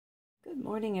Good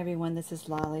morning, everyone. This is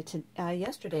Lolly.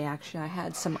 Yesterday, actually, I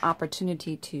had some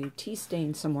opportunity to tea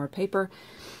stain some more paper,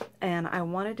 and I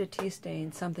wanted to tea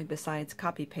stain something besides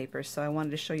copy paper, so I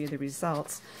wanted to show you the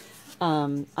results.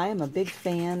 I am a big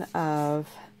fan of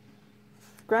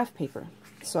graph paper,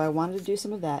 so I wanted to do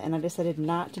some of that, and I decided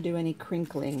not to do any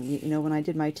crinkling. You know, when I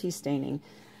did my tea staining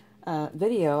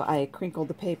video, I crinkled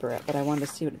the paper, but I wanted to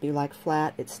see what it'd be like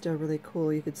flat. It's still really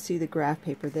cool. You could see the graph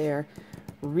paper there.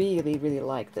 Really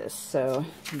like this, so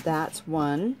that's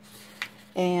one.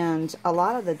 And a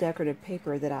lot of the decorative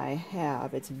paper that I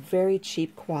have, it's very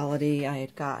cheap quality. I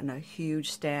had gotten a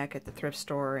huge stack at the thrift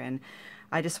store and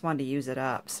I just wanted to use it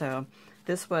up. So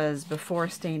this was before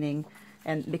staining,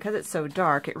 and because it's so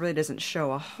dark, it really doesn't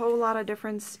show a whole lot of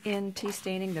difference in tea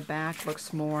staining. The back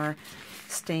looks more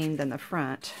stained than the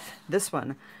front. This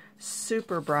one,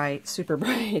 super bright,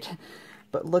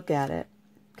 but look at it.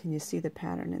 Can you see the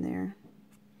pattern in there?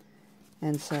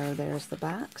 And so there's the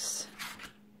backs.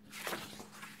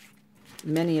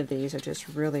 Many of these are just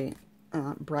really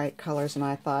bright colors, and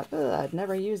I thought, I'd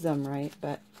never use them right,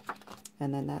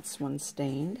 and then that's one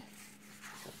stained.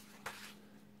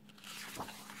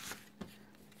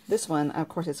 This one, of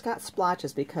course, it's got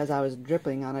splotches because I was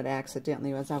dripping on it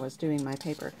accidentally as I was doing my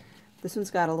paper. This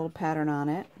one's got a little pattern on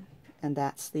it, and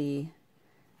that's the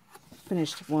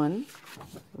finished one.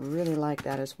 Really like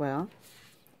that as well.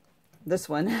 This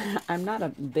one, I'm not a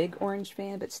big orange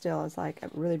fan, but still it's like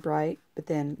really bright. But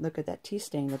then look at that tea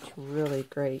stain, looks really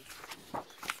great.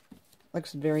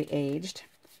 Looks very aged.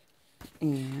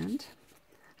 And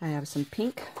I have some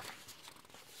pink.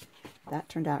 That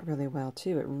turned out really well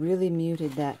too. It really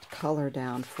muted that color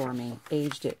down for me,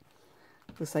 aged it.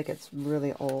 Looks like it's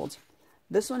really old.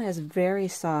 This one has very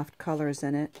soft colors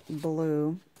in it,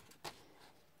 blue.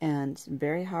 And it's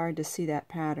very hard to see that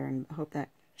pattern. I hope that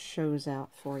shows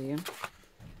out for you.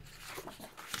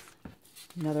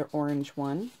 Another orange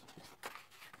one.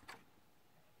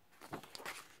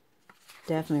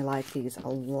 Definitely like these a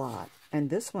lot.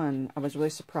 And this one I was really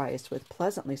surprised with,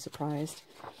 pleasantly surprised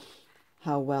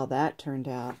how well that turned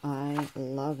out. I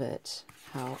love it,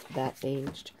 how that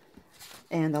aged.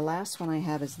 And the last one I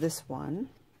have is this one.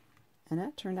 And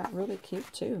that turned out really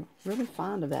cute too. Really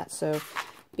fond of that. So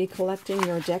be collecting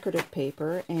your decorative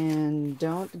paper and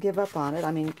don't give up on it.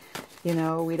 I mean, you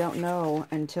know, we don't know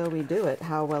until we do it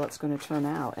how well it's going to turn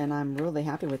out. And I'm really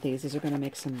happy with these. These are going to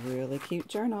make some really cute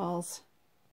journals.